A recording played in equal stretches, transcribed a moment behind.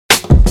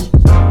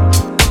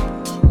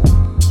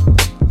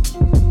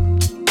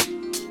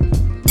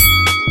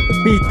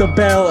the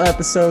Bell,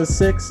 episode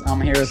 6. I'm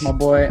here with my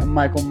boy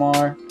Michael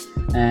Marr,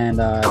 and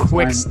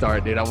quick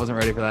start, dude. I wasn't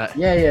ready for that.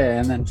 Yeah,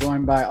 and then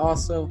joined by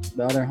also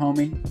the other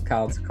homie,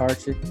 Kyle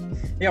Takarchik.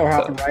 Yeah, we're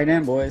hopping right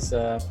in, boys.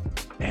 Hell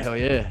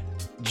yeah.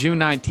 June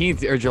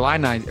 19th or July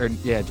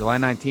 9th, July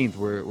 19th.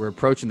 We're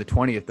approaching the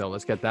 20th though.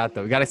 Let's get that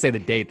though. We got to say the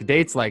date. The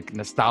date's like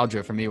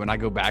nostalgia for me. When I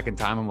go back in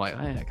time, I'm like,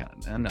 I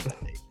know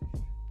that date.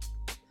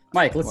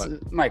 Mike,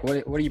 Mike, what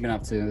have you been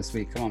up to this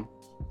week? Come on,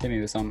 hit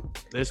me with something.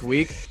 This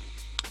week,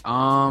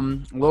 a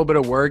little bit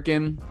of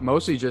working,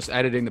 mostly just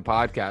editing the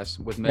podcast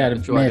with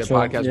Mitchell. I did a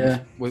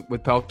podcast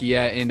with Pelkey,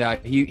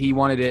 and he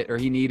wanted it, or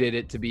he needed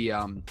it to be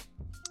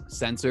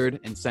censored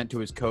and sent to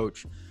his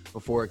coach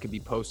before it could be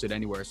posted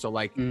anywhere. So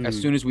like as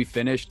soon as we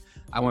finished,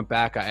 I went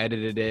back, I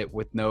edited it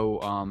with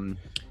no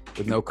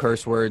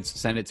curse words,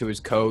 sent it to his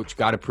coach,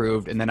 got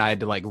approved, and then I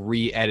had to like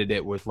re-edit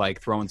it with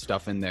like throwing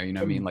stuff in there, you know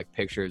what I mean, like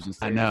pictures and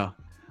stuff. I know.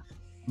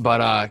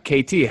 But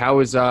KT,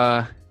 how's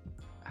the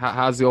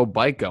old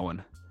bike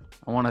going?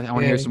 I want to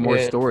hear some more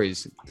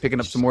stories. Picking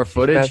up some more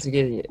footage.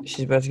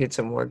 She's about to get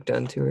some work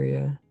done to her.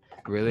 Yeah.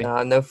 Really?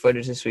 No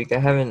footage this week. I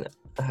haven't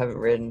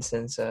ridden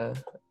since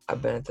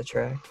I've been at the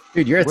track.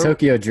 Dude, you're at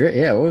Tokyo Drift.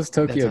 Yeah, what was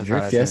Tokyo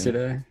Drift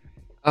yesterday?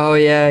 Oh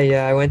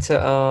yeah. I went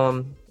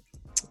to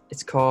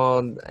it's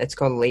called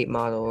late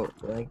model,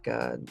 like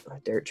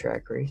dirt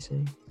track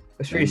racing. It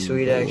was pretty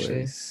sweet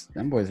actually.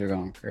 Them boys are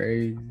going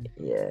crazy.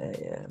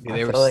 Yeah.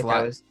 I felt like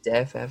I was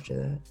deaf after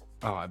that.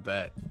 Oh, I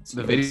bet.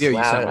 The video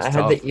you sent was tough.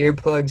 I had the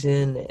earplugs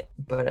in,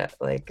 but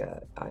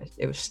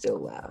it was still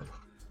loud.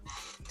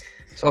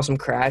 Saw some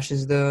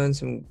crashes though, and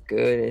some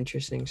good,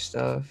 interesting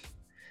stuff.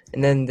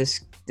 And then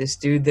this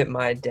dude that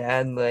my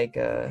dad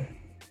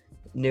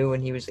knew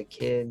when he was a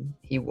kid,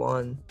 he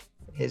won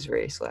his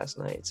race last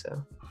night,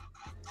 so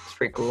it's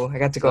pretty cool. I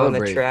got to go on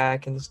the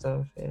track and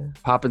stuff. Yeah,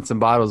 popping some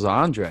bottles of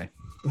Andre.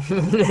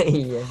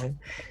 Yeah,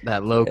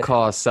 that low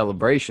cost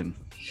celebration.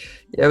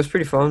 Yeah, it was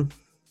pretty fun.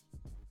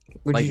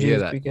 What did you do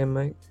this weekend,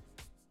 Mike?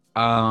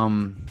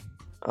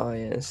 Oh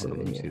yeah, let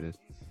me see this.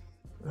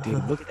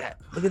 Dude, look at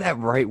that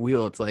right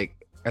wheel. It's like,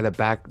 or the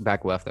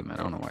back left. I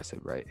don't know why I said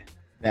right.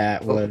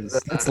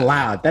 That's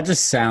loud. That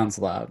just sounds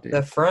loud, dude.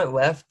 The front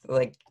left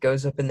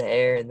goes up in the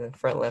air, and the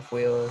front left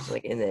wheel is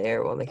in the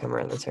air while they come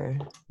around the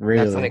turn.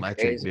 Really? That's electric,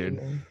 crazy, dude.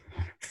 Man.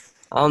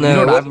 I don't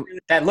know.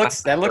 That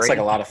looks like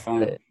a lot of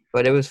fun.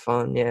 But it was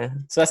fun, yeah.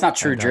 So that's not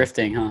true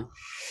drifting, huh?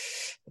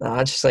 No,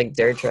 it's just like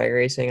dirt track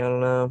racing. I don't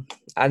know.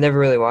 I never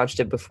really watched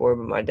it before,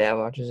 but my dad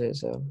watches it,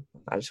 so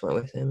I just went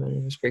with him, and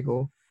it was pretty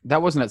cool.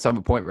 That wasn't at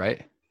Summit Point,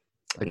 right?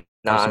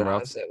 No, it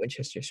was at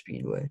Winchester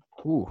Speedway.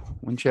 Ooh,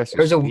 Winchester.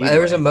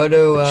 There was a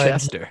moto.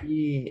 Winchester.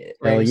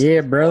 Oh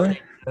yeah, brother.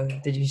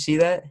 Did you see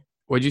that?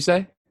 What'd you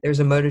say? There was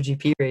a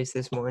MotoGP race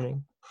this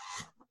morning.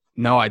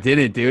 No, I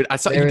didn't, dude. I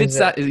saw you did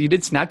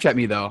Snapchat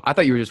me though. I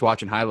thought you were just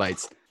watching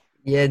highlights.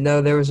 Yeah,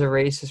 no, there was a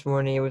race this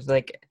morning. It was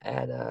like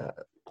at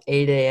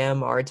 8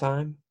 a.m. our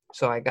time.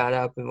 So I got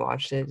up and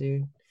watched it,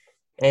 dude.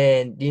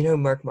 And do you know who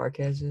Marc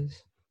Marquez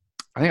is?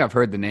 I think I've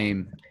heard the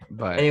name,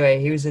 but anyway,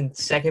 he was in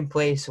second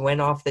place, went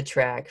off the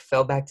track,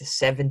 fell back to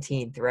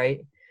 17th,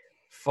 right?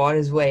 Fought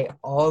his way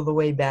all the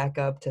way back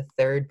up to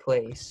third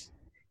place,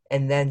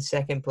 and then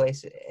second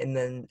place, and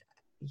then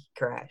he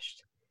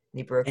crashed. And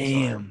he broke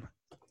his arm.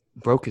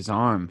 Broke his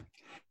arm.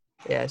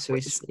 Yeah, so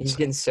he's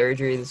getting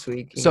surgery this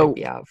week. He so might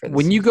be out for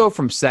when you go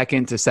from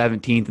second to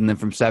 17th, and then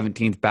from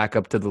 17th back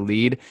up to the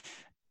lead,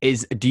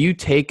 do you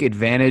take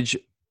advantage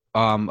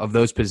of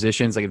those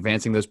positions, like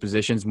advancing those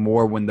positions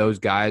more when those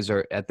guys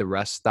are at the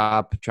rest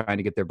stop trying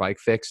to get their bike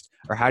fixed?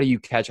 Or how do you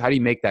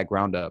make that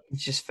ground up?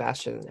 He's just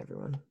faster than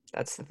everyone.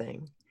 That's the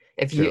thing.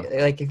 If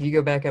you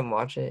go back and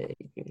watch it,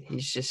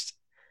 he's just,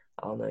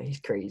 I don't know,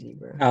 he's crazy,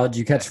 bro. Oh, did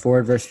you catch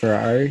Ford versus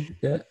Ferrari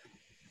yet?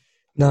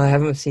 No, I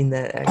haven't seen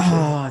that actually.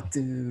 Oh,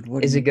 dude,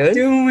 what is it it good?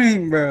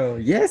 Doing, bro?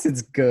 Yes,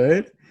 it's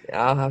good.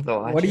 I'll have to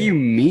watch it. What do you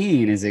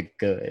mean? Is it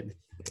good?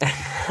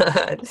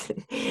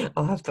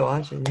 I'll have to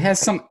watch it. It has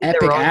some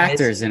epic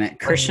actors in it.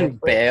 Christian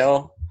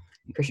Bale,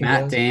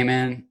 Matt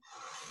Damon.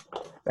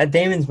 Matt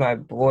Damon's my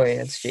boy.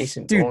 That's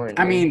Jason Bourne. Dude,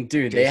 I mean,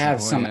 dude, they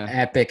have some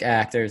epic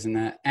actors in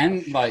that,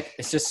 and like,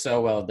 it's just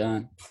so well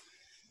done.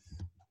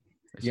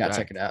 You gotta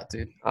check it out,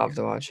 dude. I'll have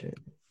to watch it.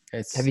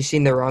 Have you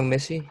seen The Wrong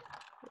Missy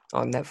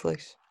on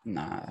Netflix?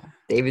 Nah.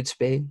 David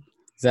Spade.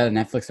 Is that a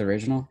Netflix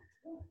original?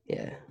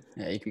 Yeah.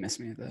 Yeah, you can miss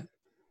me with that.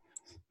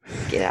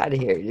 Get out of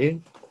here,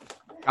 dude.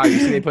 Oh, you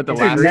see they put the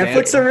last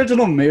Netflix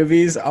original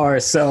movies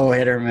are so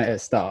hit or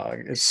miss,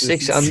 dog.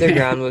 Six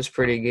Underground was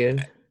pretty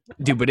good.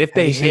 Dude, but if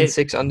they hit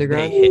Six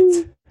Underground, they hit.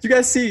 Did you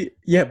guys see?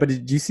 Yeah, but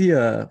did you see?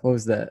 What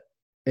was that?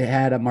 It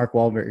had a Mark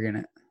Wahlberg in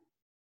it.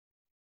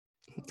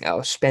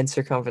 Oh,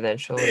 Spencer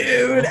Confidential.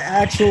 Dude,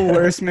 actual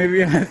worst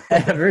movie I've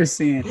ever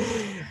seen.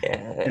 Yeah,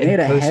 and they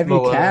had a heavy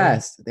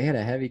cast. They had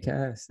a heavy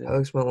cast.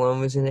 Post Malone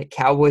was in it.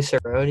 Cowboy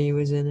Cerrone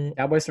was in it.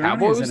 Cowboy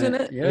was in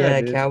it.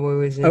 Yeah, Cowboy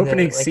was in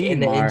opening scene. In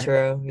the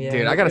intro. Yeah.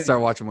 Dude, I gotta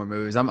start watching more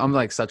movies. I'm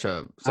like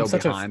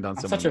behind on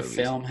some. I'm such movies. a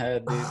film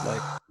head, dude.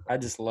 Like, I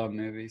just love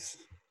movies.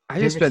 I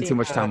just spend too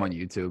much time on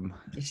YouTube.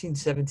 You seen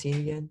 17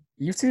 again?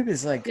 YouTube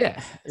is like,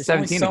 yeah, there's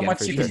 17 so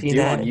much you can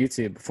do on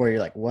YouTube before you're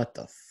like, what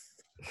the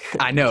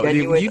I know.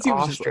 YouTube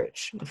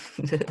ostrich.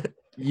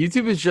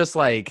 YouTube is just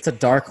like, it's a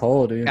dark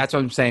hole, dude. That's what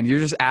I'm saying. You're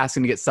just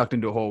asking to get sucked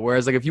into a hole.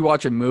 Whereas like if you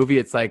watch a movie,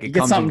 it's like you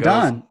get something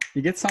done.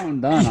 You get something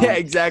done. Yeah,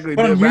 exactly.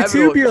 But on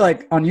YouTube, you're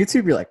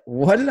like,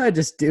 what did I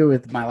just do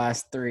with my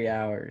last 3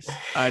 hours?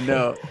 I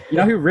know. You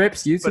know who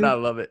rips YouTube? But I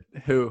love it.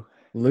 Who?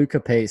 Luca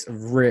Pace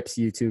rips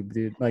YouTube,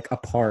 dude, like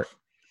apart.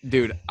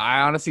 Dude,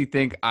 I honestly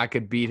think I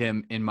could beat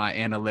him in my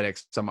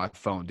analytics on my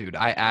phone, dude.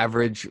 I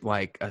average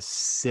like a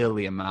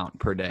silly amount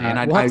per day. And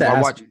I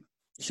watch.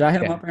 Should I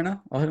hit him up right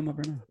now? I'll hit him up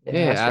right now.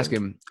 Yeah, ask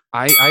him.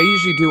 I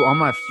usually do on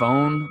my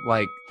phone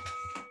like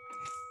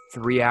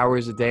 3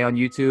 hours a day on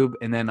YouTube,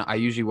 and then I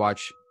usually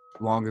watch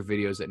longer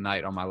videos at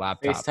night on my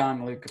laptop.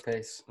 FaceTime Luca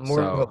Pace.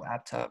 More of a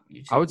laptop.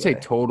 YouTube I would say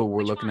total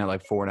we're looking at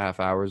like 4.5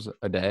 hours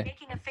a day.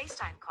 Making a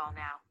FaceTime call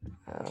now.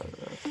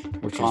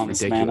 Which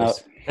is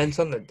ridiculous. Depends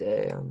on the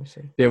day,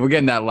 honestly. Yeah, we're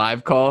getting that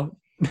live call.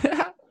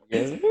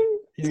 He's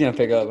gonna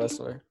pick up, I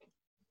swear.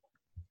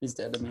 He's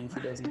dead to me if he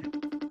doesn't.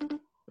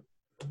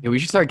 Yeah, we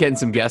should start getting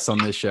some guests on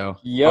this show.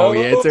 Yo. Oh,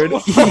 he answered.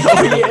 He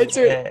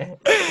answered.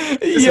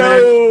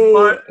 Yo.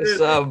 What's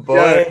up,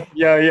 boy?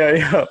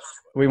 Yo.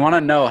 We want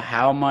to know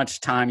how much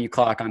time you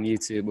clock on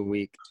YouTube a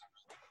week.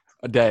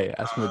 A day.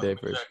 Ask him a day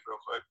first.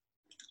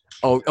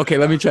 Oh, okay.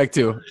 Let me check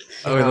too.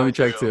 Let me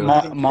check too.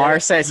 Mar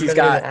says he's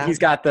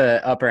got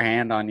the upper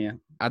hand on you.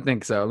 I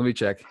think so. Let me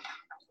check.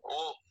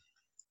 Well,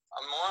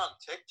 I'm more on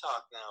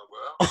TikTok now,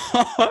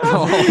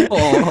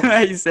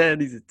 bro. He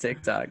said he's a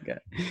TikTok guy.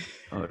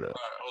 Hold on.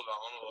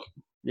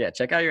 Yeah,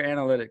 check out your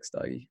analytics,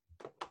 doggy.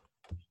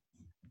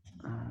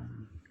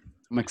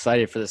 I'm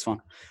excited for this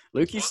one.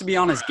 Luke used to be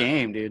on his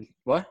game, dude.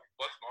 What?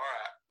 What's Mar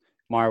at?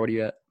 Mar, what are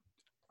you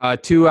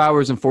at? 2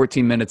 hours and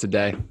 14 minutes a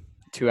day.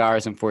 2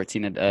 hours and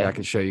 14 a day. Yeah, I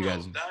can show you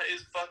guys. That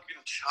is fucking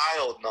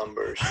child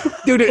numbers.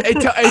 Dude, hey,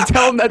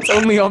 tell him that's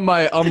only on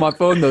my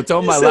phone though. Tell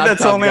him my laptop.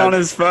 That's only on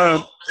his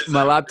phone.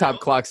 My laptop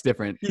clock's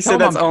different. He said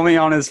that's only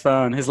on his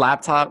phone. His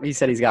laptop, he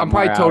said he's got I'm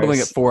probably totaling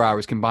at 4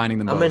 hours, combining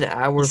them both. I'm an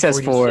hour,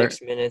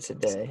 46 minutes a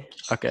day.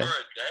 Okay. For a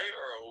day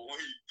or a week?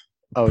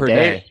 Oh, per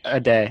day. A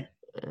day.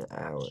 An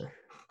hour.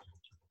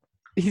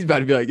 He's about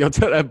to be like, yo,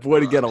 tell that boy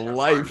to get a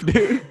life,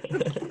 dude.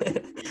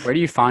 Where do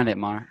you find it,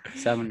 Mar?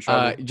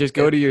 Just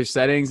go to your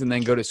settings and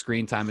then go to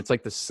screen time. It's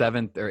like the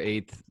 7th or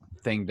 8th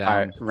thing down. All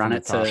right, run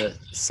it to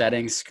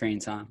settings, screen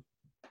time.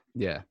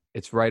 Yeah,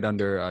 it's right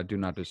under do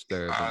not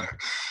disturb.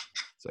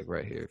 It's like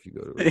right here if you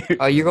go to it.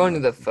 Oh, you're going to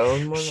the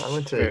phone one? I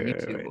went to the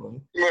YouTube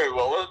one. Wait,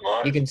 what was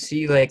mine? You can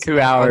see like 2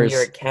 hours on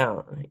your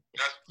account.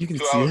 You can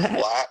 2 see hours that?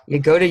 flat? You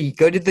go to the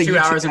 2 YouTube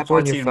hours and app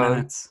on your 14 phone.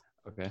 minutes.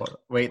 Okay.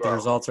 Wait, the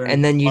results are in.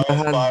 And then you know Five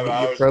how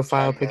hours your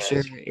profile and 10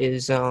 picture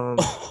is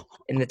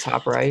in the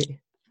top right?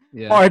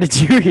 Yeah. Mar, did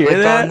you hear Click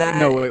that? on that.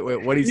 No,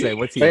 wait. What do you say?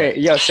 What's he? Wait,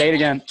 yo, say it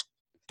again.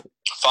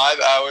 5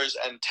 hours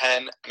and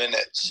 10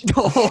 minutes.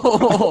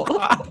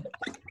 God.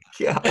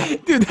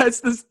 Dude, that's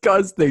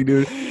disgusting,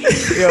 dude.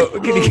 Yo,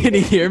 can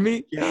you hear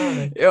me?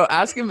 God. Yo,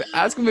 ask him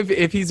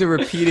if he's a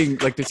repeating,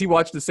 like, does he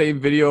watch the same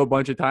video a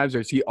bunch of times, or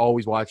is he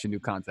always watching new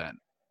content?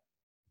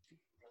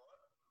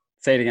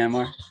 Say it again,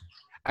 Mar.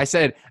 I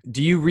said,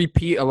 do you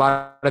repeat a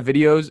lot of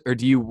videos, or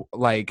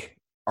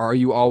are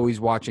you always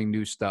watching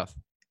new stuff?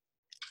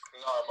 No,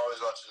 I'm always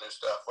watching new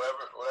stuff.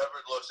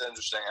 Whatever looks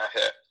interesting, I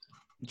hit.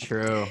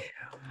 True.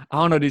 I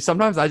don't know, dude.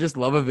 Sometimes I just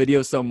love a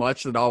video so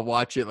much that I'll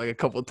watch it like a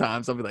couple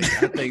times. I'll be like,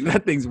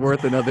 that thing's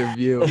worth another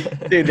view.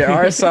 Dude, there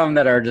are some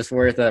that are just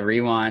worth a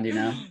rewind, you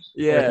know?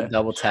 Yeah. Worth a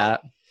double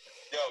tap.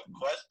 Yo,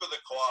 Quest for the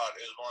Quad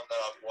is one that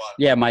I've watched.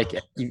 Yeah, Mike,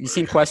 you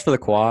seen Quest for the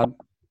Quad?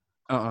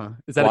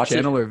 Is that Watch a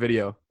channel or a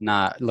video?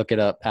 Nah, look it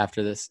up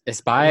after this.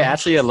 It's by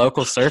actually a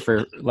local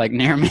surfer, like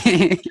near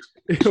me.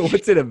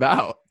 What's it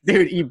about?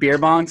 Dude, eat beer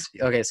bongs.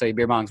 Okay, so eat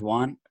beer bongs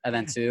 1, and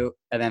then 2,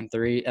 and then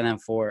 3, and then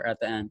 4 at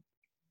the end.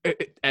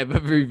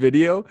 Every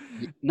video?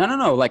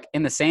 No. Like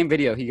in the same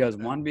video, he goes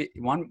one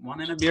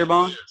in a beer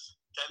bong. 10 beers.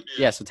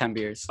 Yeah, so 10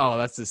 beers. Oh,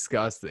 that's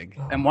disgusting.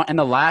 And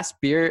the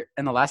last beer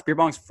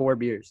bong's 4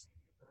 beers.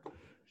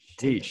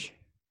 Sheesh.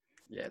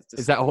 Yeah,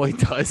 is that all he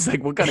does?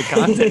 Like, what kind of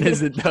content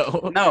is it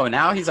though? No,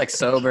 now he's like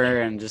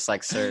sober and just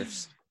like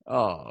surfs.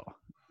 Oh.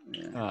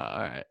 Yeah. All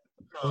right.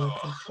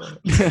 Oh.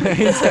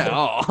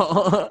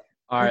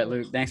 All right,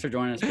 Luke. Thanks for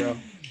joining us, bro.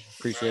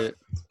 Appreciate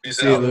it.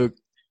 See you, Luke.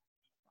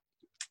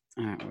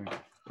 All right.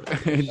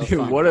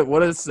 Dude,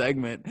 what a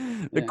segment.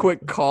 The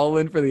quick call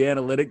in for the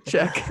analytic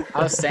check.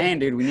 I was saying,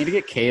 dude, we need to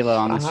get Kayla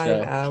on the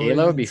show.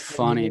 Kayla would be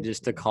funny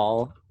just to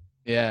call.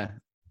 Yeah.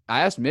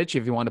 I asked Mitch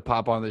if he wanted to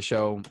pop on the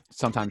show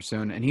sometime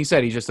soon, and he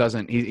said he just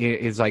doesn't.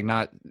 He's like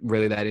not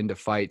really that into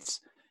fights,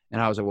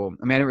 And I was like, well,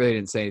 I mean, I really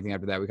didn't say anything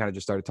after that. We kind of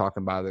just started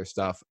talking about other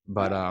stuff.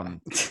 But I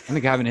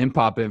think having him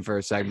pop in for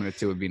a segment or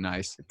two would be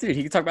nice. Dude,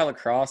 he could talk about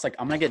lacrosse. Like,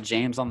 I'm going to get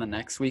James on the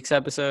next week's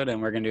episode,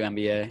 and we're going to do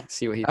NBA,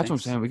 see what he thinks. That's what I'm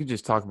saying. We could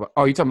just talk about –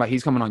 oh, you talking about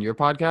he's coming on your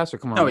podcast or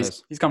coming on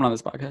this? He's coming on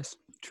this podcast.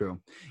 True.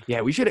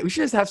 Yeah, we should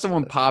just have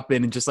someone pop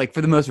in and just, like,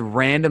 for the most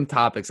random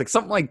topics. Like,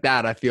 something like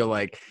that I feel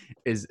like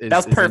is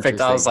That's perfect.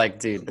 I was like,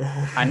 dude,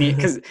 I need –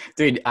 because,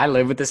 dude, I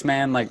live with this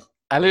man. Like,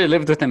 I literally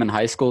lived with him in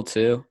high school,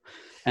 too.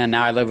 And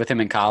now I live with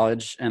him in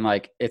college, and,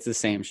 like, it's the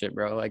same shit,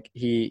 bro. Like,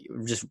 he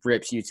just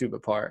rips YouTube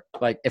apart.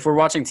 Like, if we're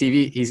watching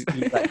TV, he's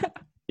like,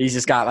 he's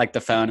just got, like,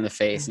 the phone in the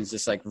face and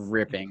just, like,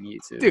 ripping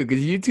YouTube. Dude,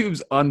 because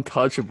YouTube's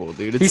untouchable,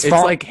 dude. It's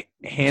like,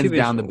 hands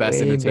down the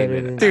best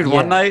entertainment. Dude,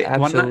 one night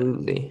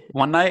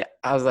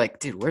I was like,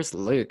 dude, where's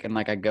Luke? And,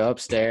 like, I go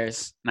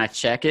upstairs, and I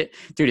check it.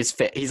 Dude,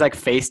 he's, like,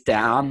 face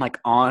down, like,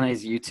 on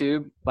his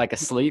YouTube, like,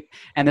 asleep.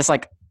 And this,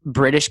 like,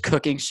 British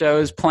cooking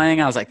shows playing.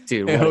 I was like,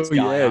 dude, what's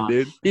going on?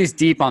 Dude. He's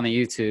deep on the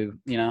YouTube,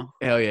 you know?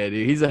 Hell yeah,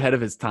 dude. He's ahead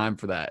of his time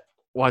for that.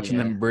 Watching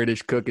them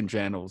British cooking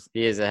channels.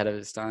 He is ahead of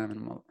his time.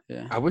 And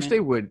yeah. I wish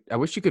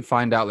you could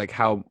find out, like,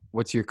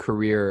 what's your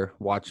career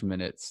watch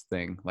minutes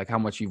thing? Like, how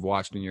much you've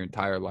watched in your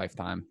entire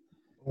lifetime.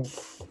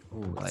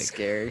 Ooh, like,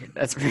 scary.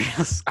 That's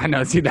real. I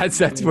know. See,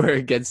 that's where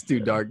it gets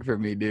too dark for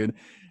me, dude.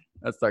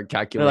 I start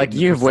calculating. They're like,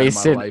 you've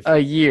wasted a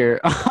year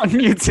on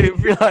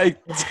YouTube. You're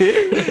like,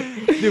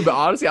 dude, but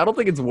honestly, I don't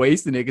think it's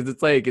wasting it because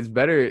it's like, it's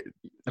better.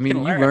 I mean,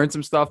 you learn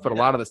some stuff, but a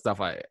lot of the stuff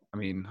a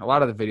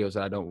lot of the videos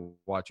that I don't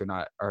watch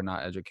are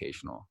not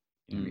educational.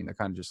 You know what I mean? They're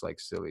kind of just like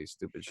silly,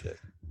 stupid shit.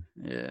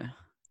 Yeah.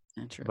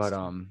 Interesting. But,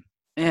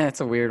 yeah,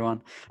 it's a weird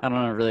one. I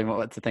don't know really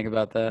what to think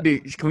about that.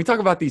 Dude, can we talk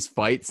about these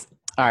fights?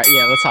 All right.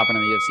 Yeah. Let's hop into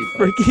the UFC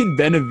fight. Freaking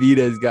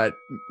Benavidez got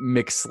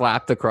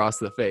slapped across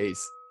the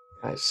face.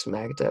 I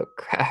smacked up,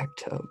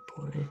 cracked up,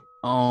 boy.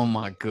 Oh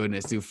my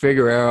goodness, dude.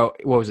 Figueroa,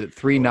 what was it?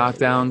 3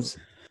 knockdowns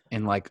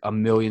and like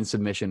 1 million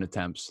submission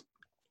attempts.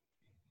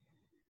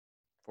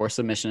 4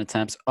 submission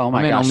attempts. Oh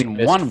my gosh.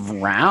 In one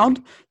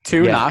round?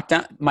 2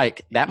 knockdown.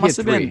 Mike, that must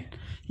have been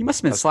 – he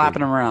must have been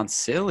slapping him around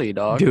silly,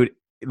 dog. Dude,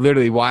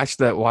 literally watch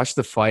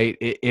the fight.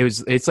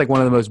 It's like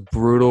one of the most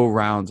brutal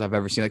rounds I've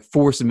ever seen. Like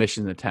 4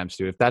 submission attempts,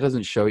 dude. If that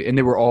doesn't show you – and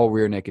they were all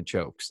rear naked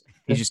chokes.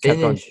 He just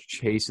kept on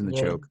chasing the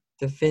choke.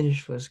 The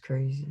finish was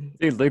crazy.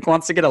 Dude, Luke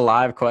wants to get a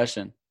live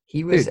question.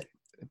 He was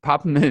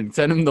pop him in,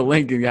 send him the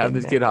link, and have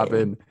this kid hop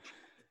in.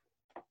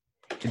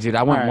 Dude,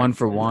 I went 1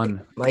 for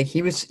 1. Like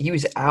he was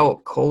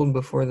out cold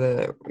before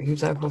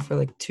for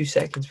like 2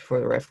 seconds before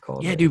the ref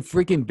called. Yeah, dude,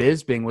 freaking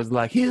Bisping was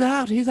like, he's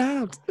out. Yeah.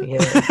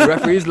 The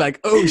referee's like,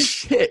 oh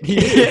shit, he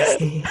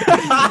is.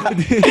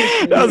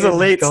 That was a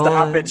late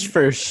stoppage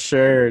for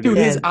sure. Dude,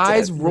 his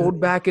eyes rolled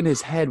back in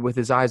his head with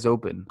his eyes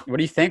open. What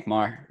do you think,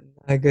 Mar?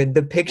 Good.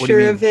 The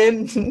picture of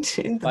him.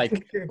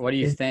 What do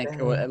you think?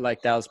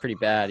 Like, that was pretty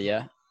bad,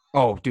 yeah?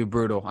 Oh, dude,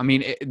 brutal. I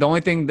mean, the only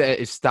thing that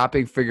is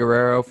stopping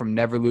Figueroa from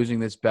never losing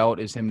this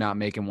belt is him not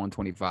making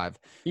 125.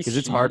 Because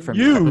it's hard for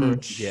him.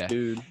 Yeah.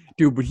 Dude,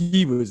 but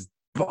he was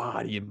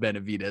bodying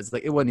Benavidez.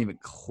 Like, it wasn't even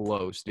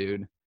close,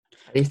 dude.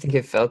 How do you think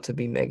it felt to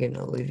be Megan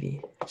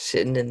Olivier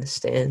sitting in the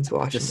stands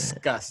watching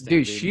Disgusting, that?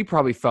 Dude, she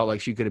probably felt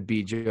like she could have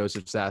beat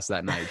Joseph Sass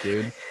that night,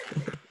 dude.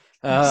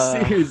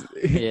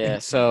 Seriously. Yeah,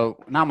 so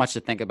not much to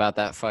think about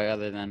that fight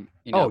other than,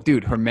 you know. Oh,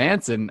 dude,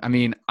 Hermanson. I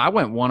mean, I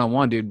went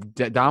 1-on-1, dude.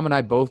 Dom and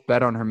I both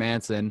bet on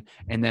Hermanson,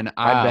 and then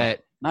I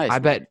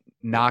bet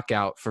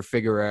knockout for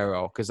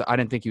Figueroa because I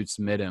didn't think you'd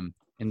submit him.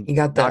 And he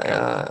got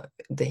the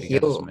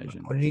heel.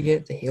 What did he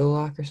get? The heel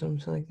lock or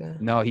something like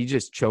that? No, he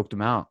just choked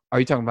him out. Are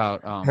you talking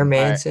about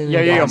Hermanson?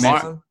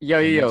 Right.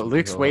 Yo,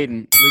 Luke's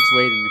waiting.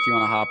 If you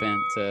want to hop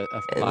into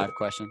a live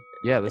question.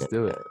 Yeah, let's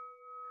do it.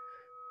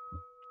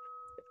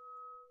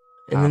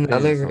 And then the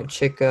other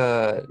chick,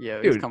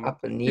 dude, come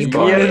up a knee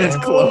bar. It's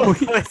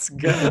close. Let's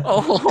go.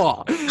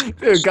 Oh,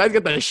 dude, guy's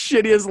got the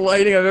shittiest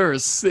lighting I've ever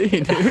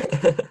seen,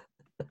 dude.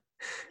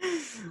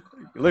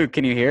 Luke,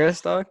 can you hear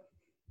us, dog?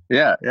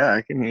 Yeah,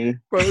 I can hear you.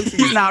 Bro,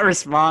 he's not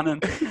responding.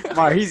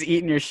 Mar, he's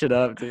eating your shit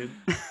up, dude.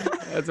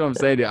 That's what I'm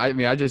saying, dude. I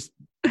mean,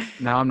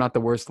 now I'm not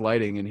the worst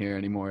lighting in here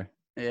anymore.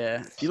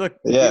 Yeah, you look.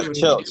 Yeah,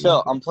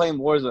 chill. I'm playing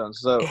Warzone,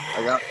 so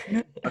I got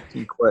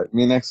fucking quit.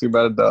 Me next week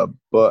about a dub,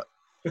 but.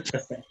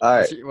 All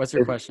right. What's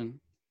your question?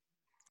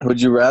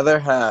 Would you rather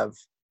have,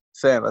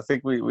 Sam? I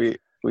think we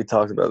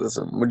talked about this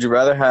one. Would you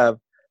rather have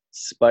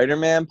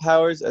Spider-Man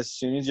powers as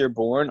soon as you're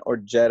born, or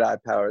Jedi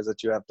powers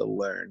that you have to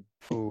learn?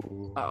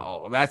 Ooh.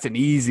 Oh, that's an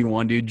easy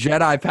one, dude.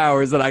 Jedi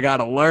powers that I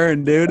gotta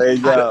learn, dude. There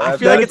you go. I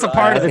feel like it's a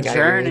part of the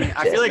journey.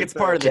 I feel like it's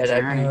part of the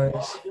journey.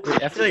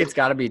 I feel like it's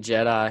got to be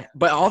Jedi.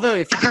 But although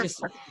if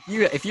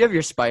you have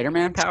your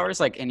Spider-Man powers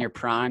like in your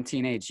prime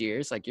teenage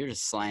years, like you're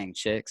just slaying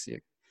chicks. You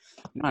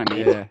know what I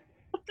mean? Yeah.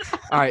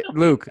 All right,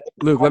 Luke,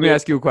 let me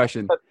ask you a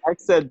question.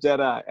 X said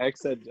Jedi.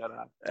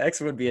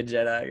 X would be a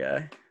Jedi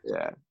guy.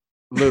 Yeah.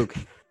 Luke,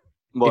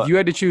 if you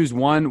had to choose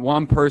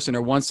one person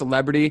or one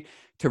celebrity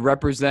to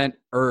represent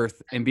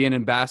Earth and be an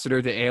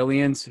ambassador to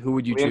aliens, who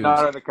would you choose?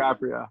 Leonardo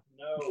DiCaprio.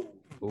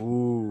 No.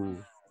 Ooh.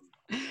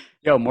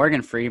 Yo,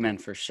 Morgan Freeman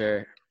for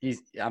sure.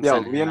 I'm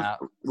sending him out.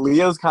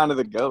 Leo's kind of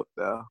the GOAT,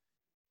 though.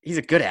 He's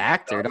a good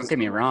actor. Don't get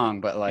me wrong,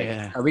 but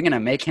like, are we gonna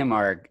make him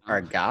our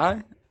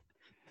guy?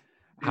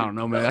 I don't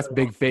know, man. That's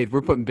big faith.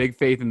 We're putting big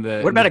faith in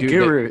the. What about a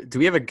guru? Do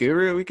we have a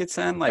guru we could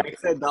send? Like, I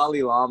said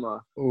Dalai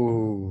Lama.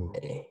 Ooh,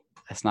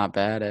 that's not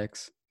bad,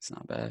 X. It's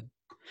not bad.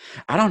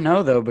 I don't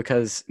know though,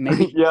 because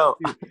maybe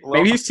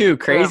maybe he's too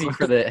crazy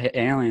for the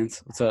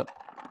aliens. What's up?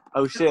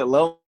 Oh shit,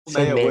 Lil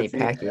Mayo would be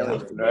an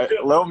alien, right?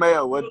 Lil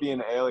Mayo would be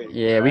an alien.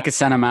 Yeah, right? We could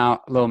send him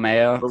out, Lil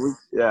Mayo.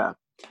 Yeah.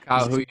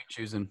 Kyle, who are you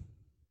choosing?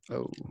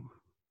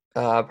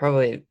 Oh,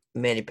 probably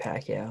Manny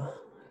Pacquiao.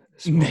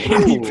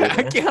 Manny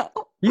Pacquiao.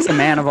 He's a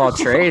man of all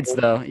trades,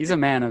 though. He's a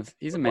man of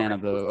the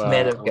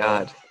man of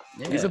God.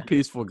 Yeah. He's a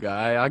peaceful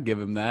guy. I'll give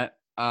him that.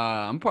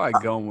 I'm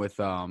probably going with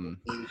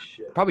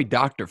probably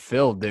Dr.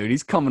 Phil, dude.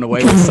 He's coming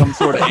away with some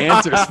sort of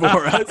answers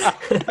for us.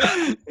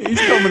 He's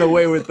coming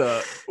away with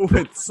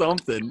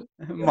something.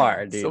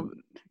 Mar,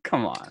 dude.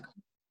 Come on.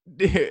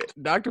 Dude,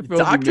 Dr.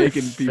 Phil's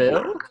making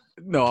people.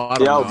 No, I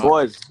don't know.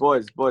 Boys.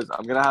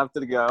 I'm gonna have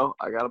to go.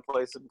 I gotta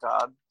play some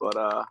COD,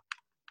 but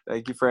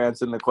thank you for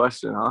answering the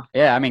question, huh?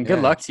 Yeah, I mean,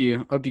 good luck to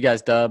you. Hope you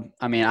guys dub.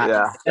 I mean,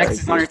 X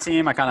is on your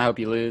team. I kind of hope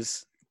you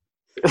lose.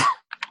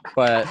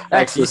 But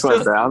X just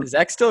went down. Is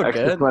X still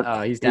good?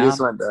 He's down. He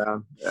just went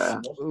down. Yeah.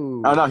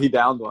 Ooh. Oh no, he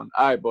downed one.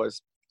 All right,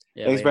 boys.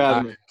 Yeah, thanks for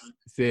having me.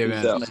 See you,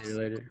 man. See you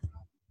later.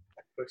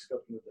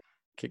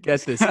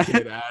 Get this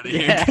kid out of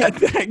here. Yeah.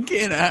 Get that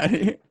kid out of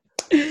here.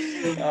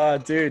 Oh,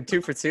 dude,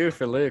 2 for 2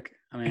 for Luke.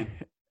 I mean,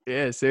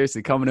 yeah,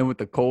 seriously, coming in with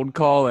the cold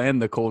call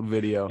and the cold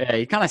video. Yeah,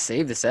 you kind of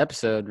saved this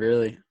episode,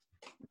 really.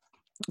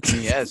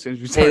 Yeah, as soon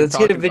as we hey, let's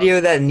get a video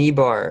of that knee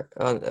bar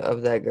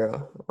of that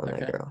girl.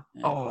 That girl.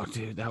 Yeah. Oh,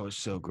 dude, that was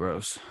so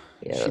gross.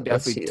 Yeah, she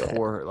definitely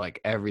tore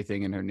like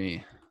everything in her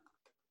knee.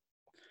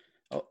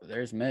 Oh,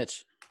 there's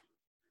Mitch.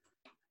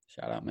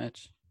 Shout out,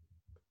 Mitch.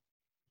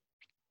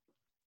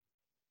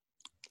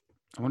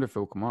 I wonder if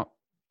it'll come up.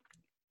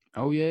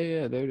 Oh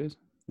yeah, there it is. Is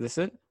this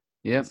it?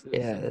 Yep.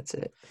 Yeah, that's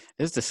it.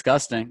 It's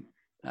disgusting.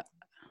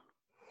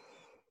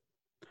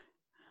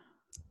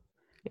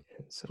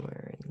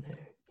 Somewhere in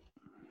there.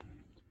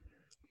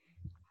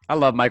 I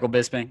love Michael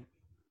Bisping.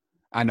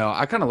 I know.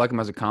 I kind of like him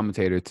as a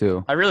commentator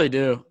too. I really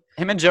do.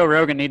 Him and Joe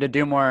Rogan need to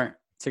do more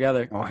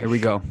together. Oh, here we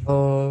go.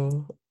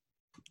 Oh,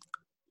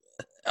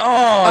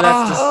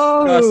 that's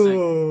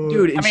disgusting,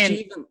 dude. I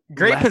mean,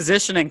 great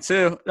positioning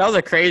too. That was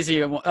a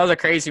crazy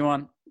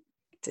one.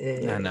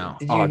 Dude, I know.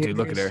 Oh, dude,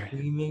 look at her.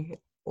 Screaming?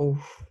 Oh,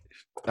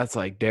 that's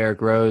like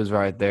Derrick Rose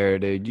right there,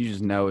 dude. You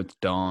just know it's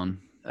Dawn.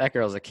 That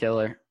girl's a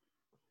killer.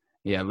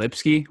 Yeah,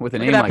 Lipsky with a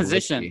name at that like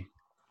position. Lipsky.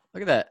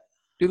 Look at that.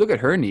 Dude, look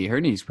at her knee.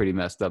 Her knee's pretty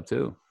messed up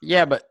too.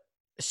 Yeah, but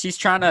she's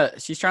trying to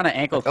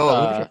ankle. Oh,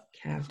 look at her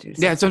calf, dude.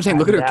 Yeah, that's what I'm saying.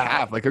 Look at her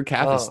calf. Like her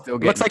calf is still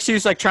getting. Looks like she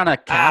was like trying to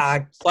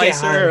calf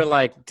slice her or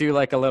like do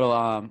like a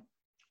little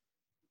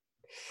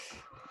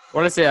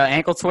what is it?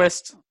 Ankle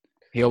twist.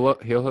 Heel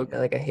hook. Yeah,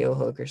 like a heel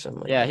hook or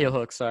something. Yeah, heel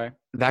hook. Sorry.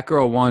 That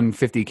girl won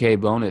 $50K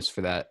bonus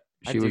for that.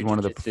 She was one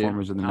of the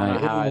performers of the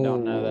night. I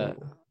don't know that.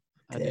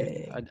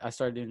 I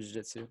started doing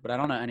jiu-jitsu, but I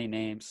don't know any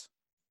names.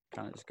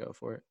 Kind of just go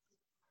for it.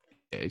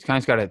 Yeah, you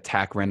kind of got to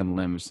attack random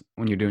limbs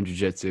when you're doing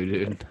jiu-jitsu,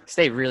 dude.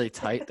 Stay really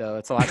tight, though.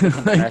 It's a lot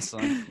different than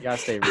wrestling. You got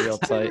to stay real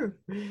tight.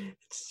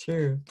 It's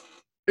true.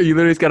 You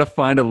literally just got to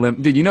find a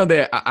limb. Dude, you know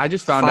that I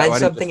just found out. Find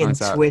something and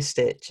twist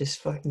it. Just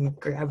fucking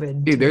grab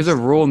it. Dude, there's a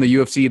rule in the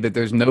UFC that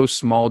there's no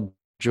small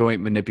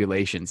joint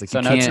manipulations. Like, so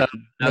you can't.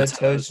 No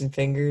toes and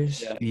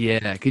fingers.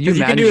 Yeah. Could you imagine?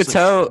 You can do a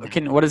toe.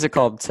 What is it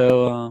called?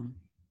 Toe.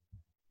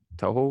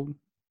 Toe hold?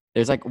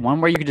 There's like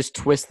one where you could just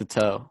twist the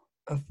toe.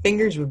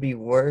 Fingers would be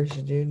worse,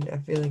 dude. I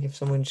feel like if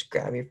someone just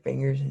grabbed your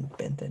fingers and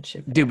bent that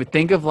shit back. Dude, but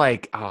think of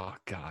like, oh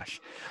gosh,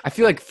 I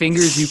feel like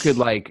fingers you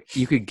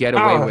could get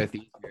away with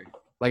easier.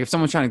 Like if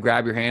someone's trying to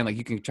grab your hand, like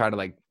you can try to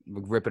like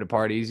rip it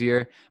apart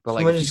easier. But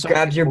like someone just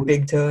grabs your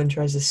big toe and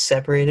tries to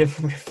separate it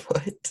from your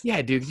foot.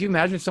 Yeah, dude. Could you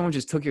imagine if someone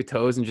just took your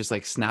toes and just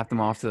like snapped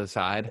them off to the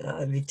side?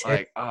 That'd be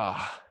terrible.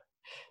 Like,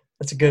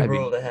 that's a good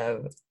rule to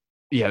have.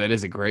 Yeah, that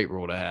is a great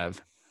rule to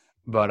have.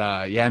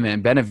 But yeah,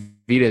 man,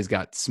 Benavidez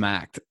got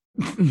smacked.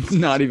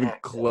 Not even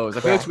close. I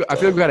feel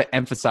like we got to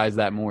emphasize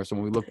that more. So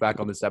when we look back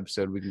on this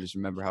episode, we can just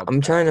remember how.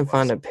 I'm trying to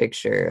find a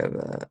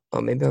picture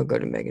of. Maybe I'll go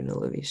to Megan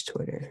Olivia's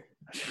Twitter.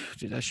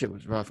 Dude, that shit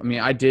was rough. I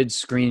mean, I did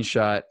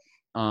screenshot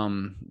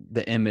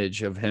the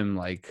image of him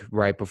like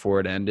right before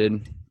it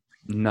ended.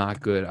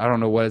 Not good. I don't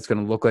know what it's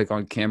gonna look like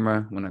on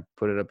camera when I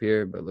put it up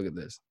here, but look at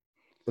this.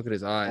 Look at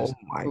his eyes. Oh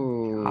my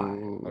god.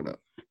 Hold up.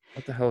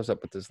 What the hell is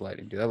up with this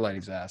lighting, dude? That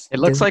lighting's ass. It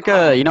looks like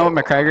you know when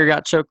McGregor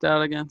got choked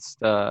out against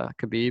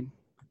Khabib.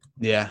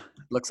 Yeah.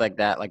 Looks like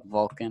that, like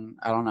Vulcan.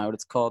 I don't know what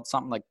it's called.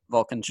 Something like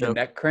Vulcan choke. The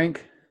neck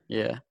crank?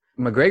 Yeah.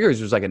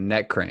 McGregor's was like a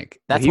neck crank.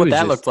 That's what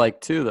that looked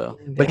like too, though.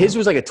 But his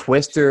was like a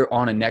twister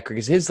on a neck crank.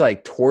 Because his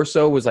like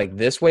torso was like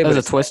this way. It was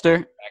a twister?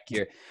 Back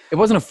here. It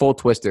wasn't a full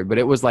twister, but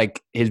it was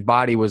like his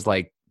body was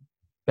like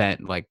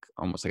bent like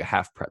almost like a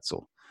half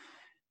pretzel.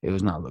 It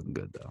was not looking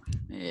good though.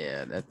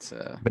 Yeah, that's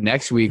But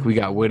next week we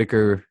got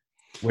Whitaker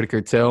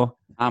Till.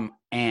 I'm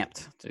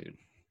amped, dude.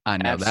 I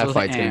know that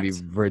fight's gonna be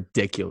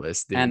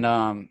ridiculous, dude.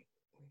 And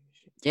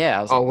yeah.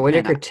 I was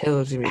Whitaker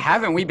Till's gonna be.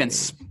 Haven't we been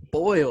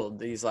spoiled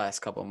these last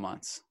couple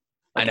months?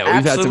 I know,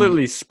 we've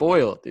absolutely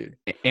spoiled, dude.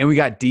 And we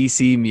got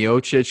DC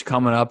Miocic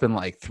coming up in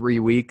like 3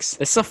 weeks.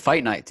 It's a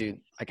fight night, dude.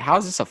 Like, how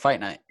is this a fight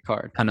night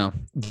card? I know,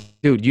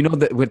 dude. You know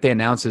that what they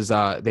announced is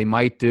they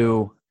might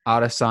do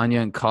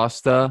Adesanya and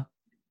Costa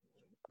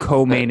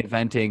co-main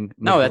eventing.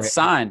 No, that's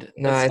signed.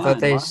 No, I thought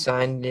they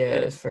signed.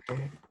 Yeah,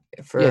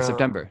 for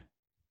September.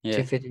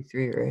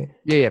 253, right?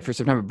 Yeah, for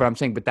September. But I'm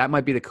saying, that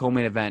might be the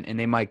co-main event, and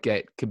they might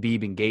get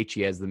Khabib and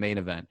Gaethje as the main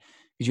event.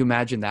 Could you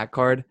imagine that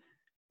card?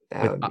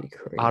 That would be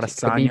crazy.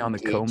 Adesanya on the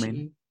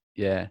co-main.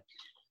 Yeah.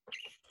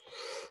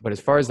 But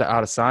as far as the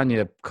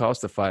Adesanya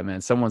Costa fight,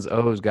 man, someone's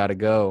O's got to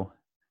go.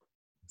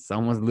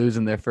 Someone's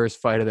losing their first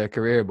fight of their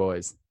career,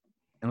 boys.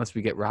 Unless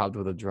we get robbed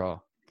with a draw.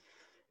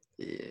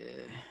 Yeah.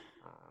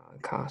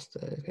 Costa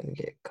is going to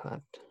get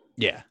cut.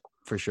 Yeah,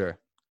 for sure.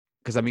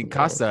 Because, I mean,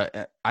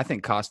 Costa, I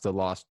think Costa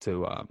lost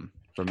to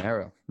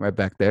Romero right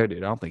back there, dude.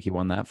 I don't think he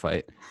won that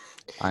fight.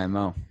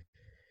 IMO.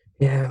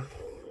 Yeah.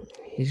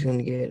 He's going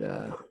to get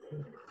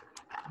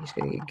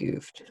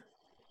goofed.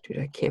 Dude,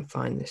 I can't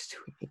find this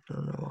tweet. I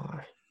don't know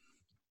why.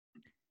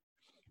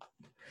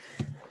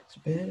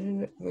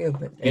 Did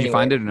you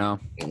find it or no?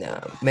 No.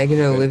 Megan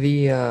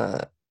O'Leary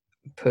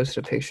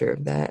posted a picture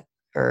of that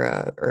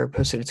or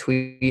posted a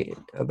tweet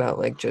about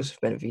like Joseph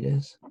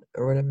Benavidez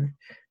or whatever.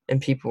 And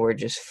people were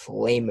just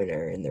flaming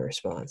her in the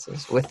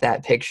responses with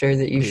that picture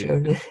that you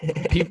showed.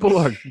 people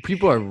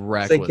are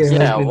reckless.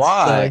 Like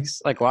why?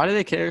 Sucks. Like, why do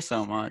they care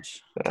so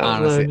much?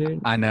 Honestly,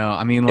 I know.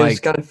 I mean,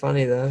 it's kind of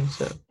funny though.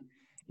 So.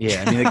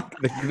 Yeah, I mean,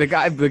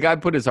 the guy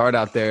put his heart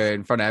out there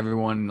in front of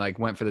everyone. Like,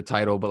 went for the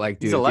title, but like,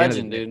 dude, he's a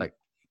legend, dude. Like,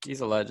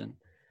 he's a legend.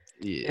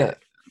 Yeah.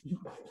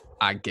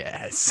 I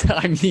guess.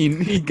 I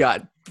mean, he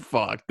got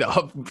fucked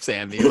up,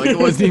 Sammy. Like, it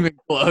wasn't even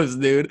close,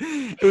 dude.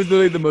 It was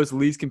literally the most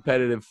least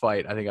competitive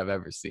fight I think I've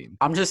ever seen.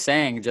 I'm just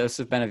saying,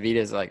 Joseph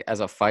Benavidez, like, as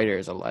a fighter,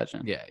 is a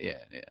legend. Yeah.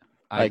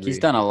 Like, he's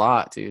done a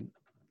lot, dude.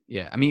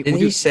 Yeah, I mean,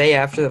 didn't he say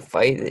after the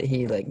fight that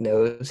he like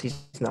knows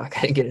he's not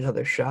gonna get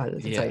another shot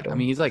at the title? I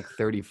mean, he's like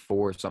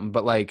 34 or something,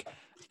 but like,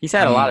 he's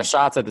had a lot of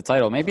shots at the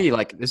title. Maybe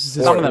like this is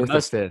his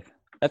fifth.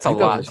 That's a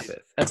lot.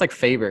 That's like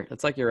Faber.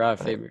 That's like Uriah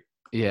Faber.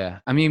 Yeah,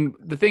 I mean,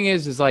 the thing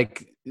is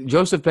like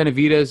Joseph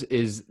Benavidez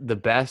is the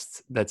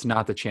best that's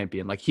not the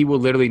champion. Like, he will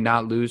literally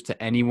not lose to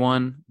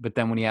anyone, but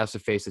then when he has to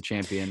face the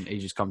champion, he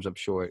just comes up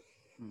short.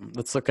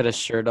 Let's look at his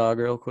Sherdog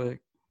real quick.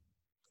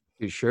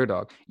 Dude,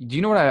 Sherdog. Do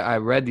you know what I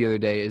read the other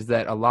day is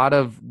that a lot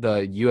of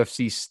the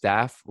UFC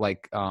staff,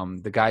 like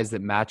the guys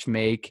that match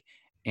make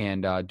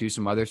and do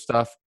some other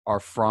stuff, are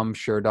from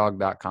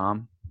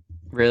Sherdog.com.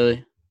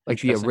 Really? Like,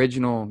 the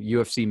original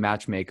UFC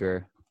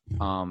matchmaker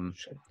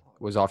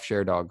was off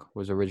Sherdog,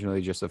 was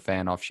originally just a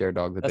fan off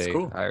Sherdog that they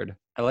hired.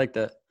 I like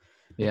that.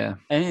 Yeah.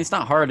 I mean, it's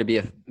not hard to be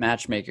a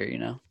matchmaker, you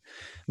know?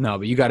 No,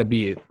 but you got to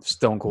be a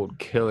stone cold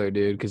killer,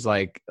 dude, because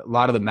like a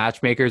lot of the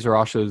matchmakers are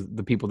also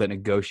the people that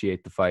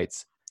negotiate the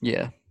fights.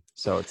 Yeah.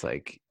 So it's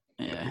like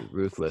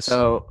ruthless.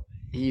 So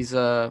he's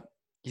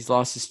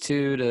lost his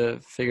 2 to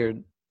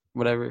Figueroa.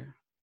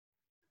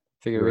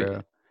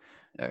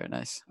 Very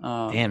nice.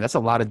 Damn, that's a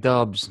lot of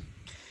dubs.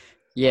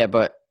 Yeah,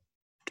 but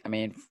I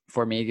mean,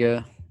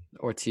 Formiga,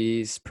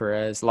 Ortiz,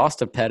 Perez lost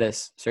to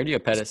Pettis.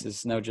 Sergio Pettis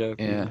is no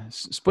joke. Yeah,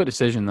 split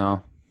decision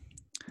though.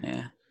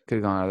 Yeah, could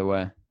have gone either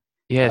way.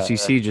 Yeah, so you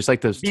see, just like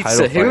those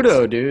title Cejudo,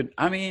 fights, dude.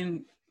 I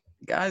mean,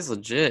 guy's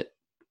legit.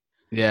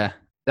 Yeah,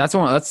 that's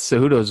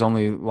Cejudo's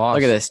only loss.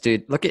 Look at this,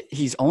 dude.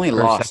 He's only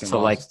lost to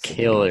like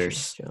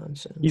killers.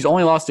 He's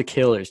only lost to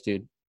killers,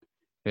 dude.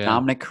 Yeah.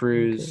 Dominic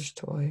Cruz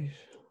twice.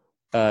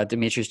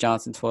 Demetrius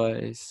Johnson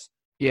twice.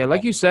 Yeah,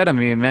 like you said, I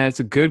mean, man, it's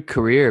a good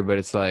career, but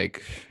it's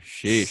like,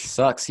 sheesh.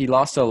 Sucks. He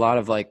lost to a lot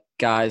of like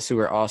guys who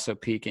were also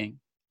peaking.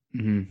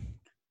 Mm-hmm.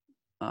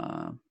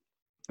 I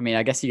mean,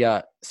 I guess he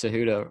got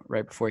Cejudo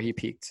right before he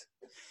peaked.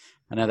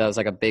 I know that was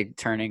like a big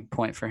turning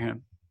point for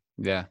him.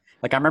 Yeah.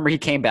 Like, I remember he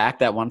came back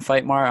that one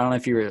fight, Mar. I don't know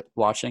if you were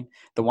watching.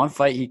 The one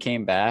fight he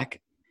came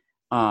back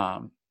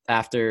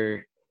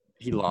after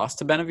he lost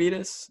to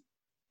Benavidez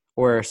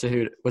or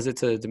Cejudo. Was it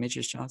to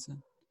Demetrius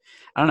Johnson?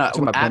 I don't know.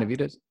 Talking about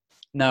Benavidez?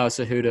 No,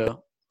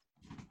 Cejudo.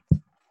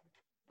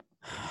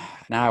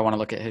 Now I want to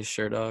look at his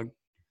Sherdog.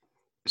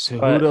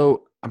 Cejudo,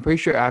 I'm pretty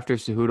sure after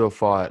Cejudo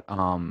fought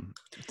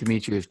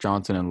Demetrius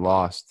Johnson and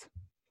lost.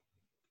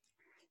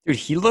 Dude,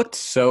 he looked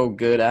so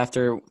good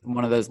after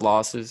one of those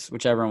losses,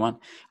 whichever one.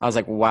 I was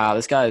like, wow,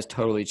 this guy has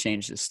totally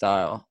changed his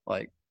style.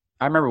 Like,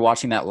 I remember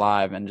watching that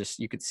live and just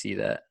you could see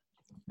that.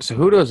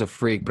 Cejudo's a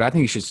freak, but I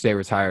think he should stay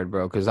retired,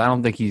 bro, because I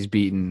don't think he's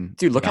beaten.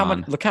 Dude, look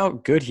how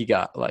good he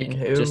got. Like,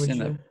 just in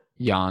the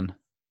Jan.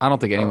 I don't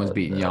think anyone's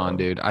beaten Jan,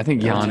 dude. I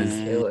think Jan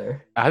is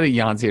killer. I think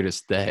Jan's here to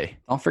stay.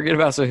 Don't forget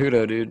about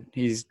Cejudo, dude.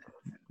 He's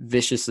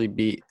viciously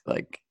beat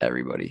like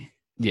everybody.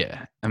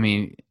 Yeah, I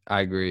mean,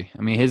 I agree.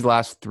 I mean, his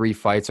last 3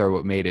 fights are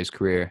what made his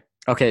career.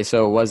 Okay,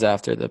 so it was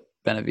after the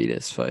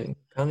Benavidez fight.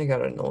 Kind of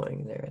got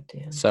annoying there at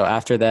the end. So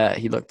after that,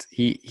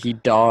 he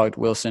dogged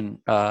Wilson.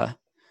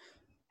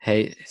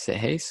 Is it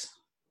Hayes?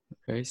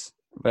 Race,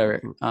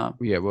 whatever.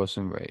 Yeah,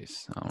 Wilson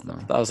Race. I don't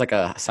know. That was like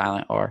a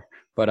silent R,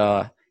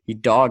 but he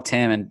dogged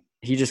him, and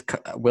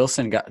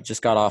Wilson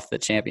got off the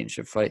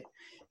championship fight.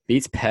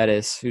 Beats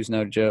Pettis, who's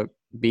no joke.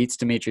 Beats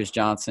Demetrius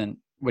Johnson,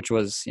 which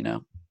was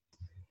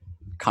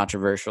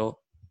controversial.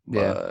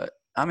 Yeah. But,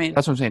 I mean,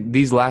 that's what I'm saying.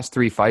 These last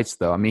 3 fights,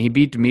 though. I mean, he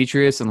beat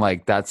Demetrius, and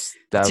like that.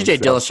 TJ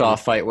Dillashaw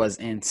fight was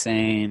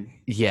insane.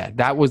 Yeah,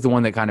 that was the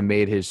one that kind of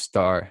made his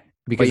star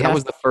because that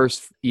was the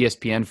first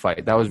ESPN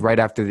fight. That was right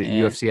after the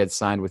UFC had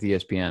signed with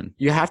ESPN.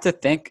 You have to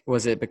think,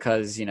 was it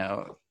because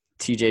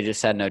TJ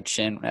just had no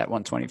chin at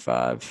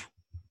 125?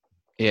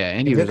 Yeah,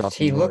 and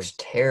he looks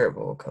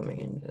terrible coming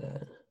into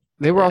that.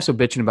 They were also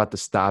bitching about the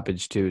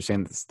stoppage too,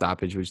 saying that the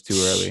stoppage was too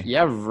early.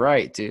 Yeah,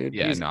 right, dude.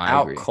 Yeah, I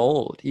agree.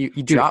 Cold. He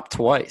dropped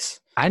twice.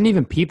 I didn't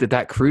even peep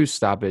that Cruz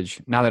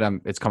stoppage. Now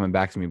that it's coming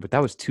back to me, but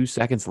that was 2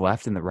 seconds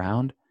left in the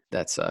round.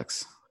 That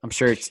sucks. I'm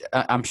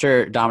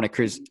sure Dominic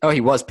Cruz. Oh,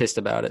 he was pissed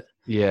about it.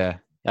 Yeah,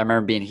 I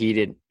remember being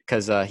heated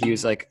because he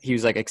was like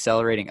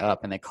accelerating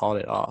up, and they called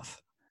it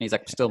off. And he's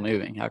like, still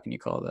moving. How can you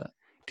call that?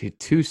 Dude,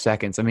 2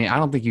 seconds. I mean, I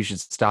don't think you should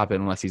stop it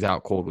unless he's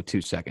out cold with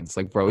 2 seconds.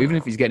 Like, bro, even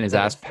if he's getting his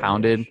ass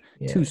pounded,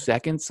 2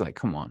 seconds. Like,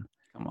 come on,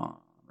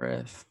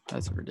 ref.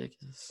 That's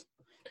ridiculous.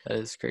 That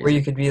is crazy. Or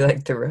you could be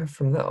like the ref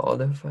from the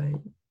Aldo fight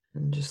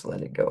and just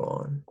let it go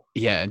on.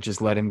 Yeah, and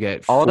just let him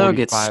get. Aldo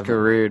gets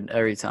screwed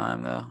every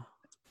time, though.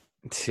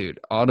 Dude,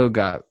 Aldo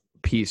got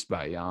pieced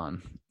by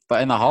Jan.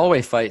 But in the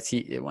hallway fights,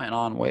 it went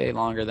on way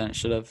longer than it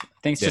should have. I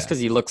think it's just because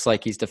he looks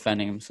like he's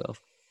defending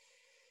himself.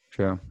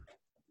 True.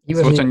 He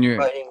wasn't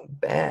fighting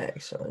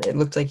bags. It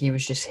looked like he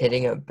was just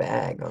hitting a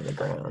bag on the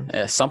ground.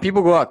 Yeah, some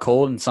people go out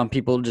cold, and some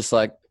people just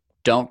like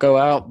don't go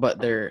out, but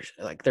their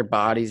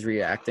body's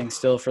reacting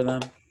still for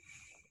them.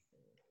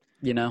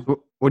 What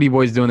are you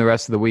boys doing the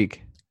rest of the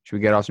week? Should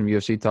we get off some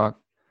UFC talk?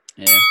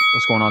 Yeah.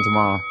 What's going on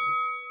tomorrow?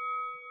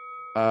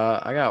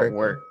 I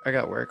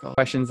got work.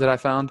 Questions that I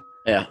found?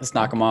 Yeah, let's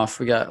knock them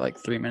off. We got like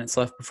 3 minutes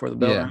left before the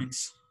bell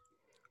rings.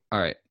 All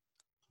right.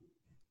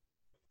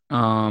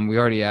 We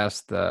already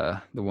asked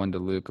the one to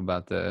Luke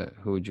about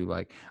who would you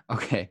like?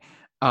 Okay.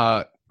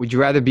 Would you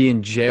rather be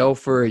in jail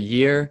for a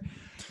year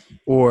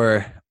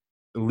or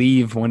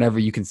leave whenever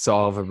you can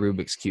solve a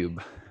Rubik's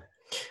Cube?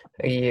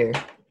 A year.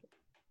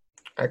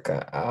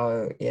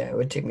 It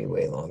would take me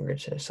way longer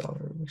to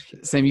solve a Rubik's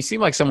Cube. Sam, you seem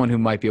like someone who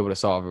might be able to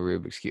solve a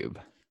Rubik's Cube.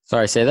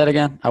 Sorry, say that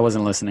again. I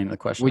wasn't listening to the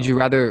question. Would you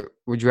rather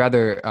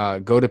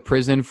go to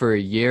prison for a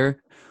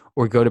year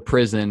or go to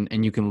prison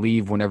and you can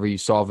leave whenever you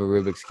solve a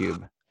Rubik's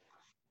Cube?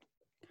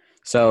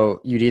 So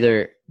you'd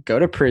either go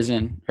to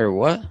prison or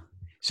what?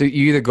 So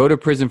you either go to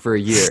prison for a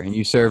year and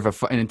you serve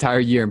an entire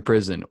year in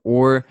prison,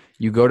 or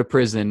you go to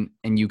prison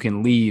and you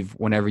can leave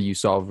whenever you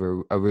solve a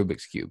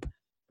Rubik's Cube.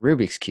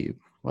 Rubik's Cube?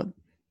 What?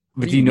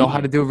 But do you know how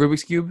to do a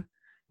Rubik's Cube?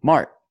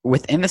 Mark,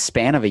 within the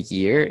span of a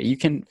year,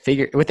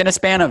 within a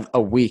span of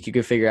a week, you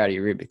could figure out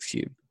your Rubik's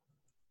Cube.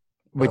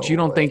 But you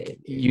don't think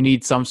you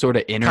need some sort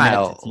of internet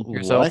Kyle, to teach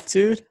yourself? What,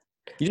 dude?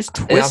 You just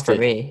twist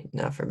it.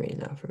 Not for me.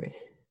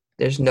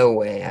 There's no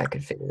way I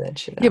could figure that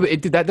shit out. Yeah,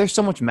 but there's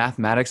so much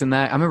mathematics in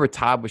that. I remember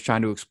Todd was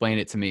trying to explain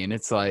it to me, and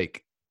it's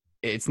like,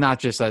 it's not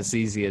just as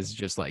easy as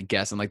just like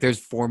guessing. Like there's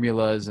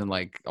formulas and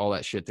like all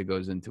that shit that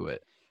goes into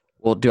it.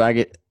 Well, do I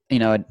get,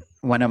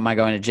 when am I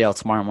going to jail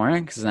tomorrow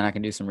morning? Because then I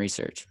can do some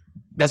research.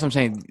 That's what I'm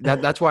saying.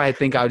 That's why I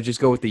think I would just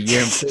go with the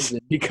year in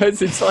prison,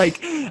 because it's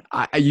like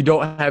you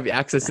don't have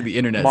access to the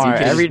internet. Mark,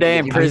 so every day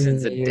in prison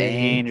is a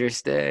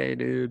dangerous day,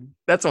 dude.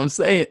 That's what I'm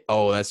saying.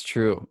 Oh, that's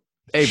true.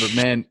 Hey, but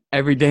man,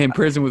 every day in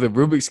prison with a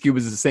Rubik's Cube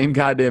is the same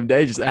goddamn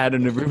day. Just add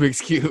in a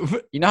Rubik's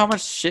Cube. You know how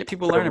much shit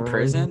people learn in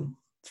prison?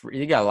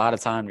 You got a lot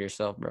of time to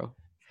yourself, bro.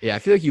 Yeah, I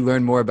feel like you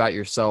learn more about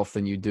yourself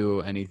than you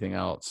do anything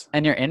else.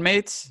 And your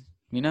inmates,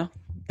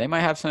 they might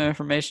have some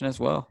information as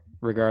well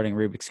regarding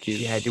Rubik's Cube.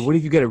 Yeah, dude, what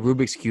if you get a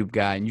Rubik's Cube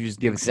guy and you just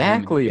give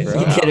exactly, it bro.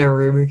 You get a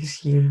Rubik's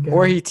Cube guy.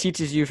 Or he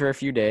teaches you for a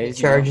few days.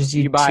 He charges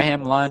you. You buy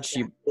him lunch.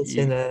 It's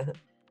in a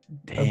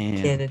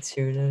can of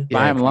tuna.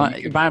 Buy him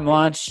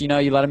lunch. You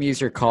let him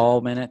use your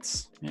call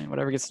minutes.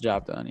 Whatever gets the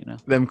job done.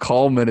 Them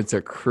call minutes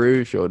are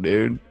crucial,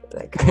 dude.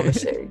 That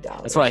commissary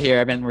dollar. That's what I hear.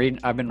 I've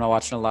been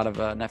watching a lot of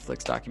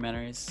Netflix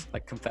documentaries,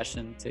 like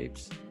confession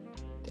tapes.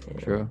 Damn.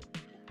 True.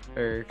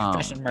 Or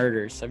confession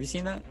murders. Have you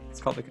seen that?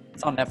 It's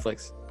on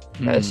Netflix.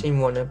 I've seen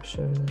one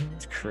episode.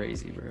 It's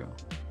crazy, bro.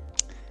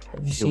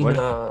 Have you seen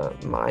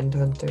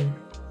Mindhunter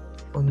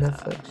on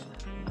Netflix?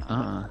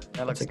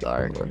 That looks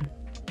dark.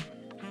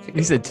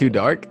 You said too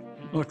dark?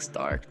 Looks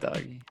dark,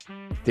 doggy.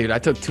 Dude, I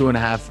took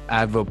 2.5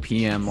 Advil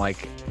PM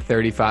like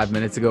 40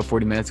 minutes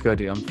ago,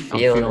 dude. I'm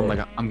feeling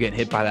like I'm getting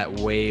hit by that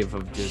wave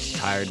of just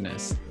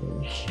tiredness.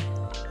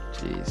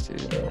 Jeez,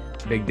 dude. Yeah.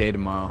 Big day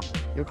tomorrow.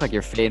 You look like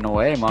you're fading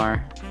away,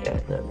 Mar. Yeah,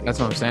 that's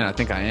what I'm saying. I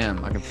think I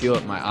am. I can feel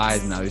it in my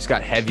eyes now. They just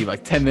got heavy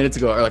like 10 minutes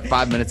ago, or like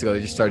 5 minutes ago.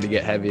 They just started to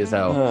get heavy as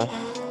hell.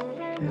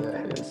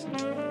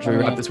 Should we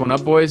wrap this one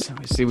up, boys?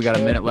 See, we got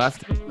a minute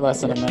left.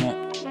 Less than a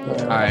minute.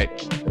 All right.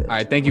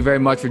 right. Thank you very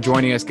much for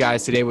joining us,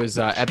 guys. Today was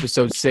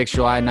episode 6,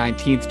 July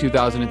 19th,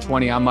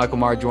 2020. I'm Michael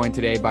Marr, joined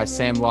today by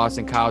Sam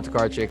Lawson, Kyle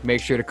Tokarczyk.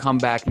 Make sure to come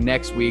back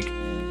next week.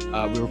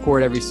 We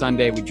record every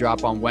Sunday. We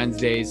drop on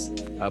Wednesdays.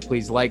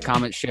 Please like,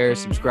 comment, share,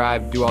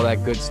 subscribe, do all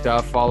that good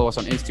stuff. Follow us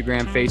on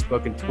Instagram,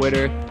 Facebook, and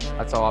Twitter.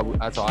 That's all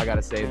I got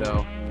to say,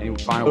 though. Any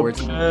final words?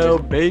 Oh,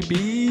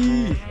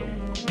 baby.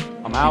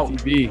 I'm out.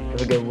 TTB.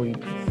 Have a good week.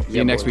 See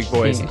you next week,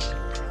 boys. Peace.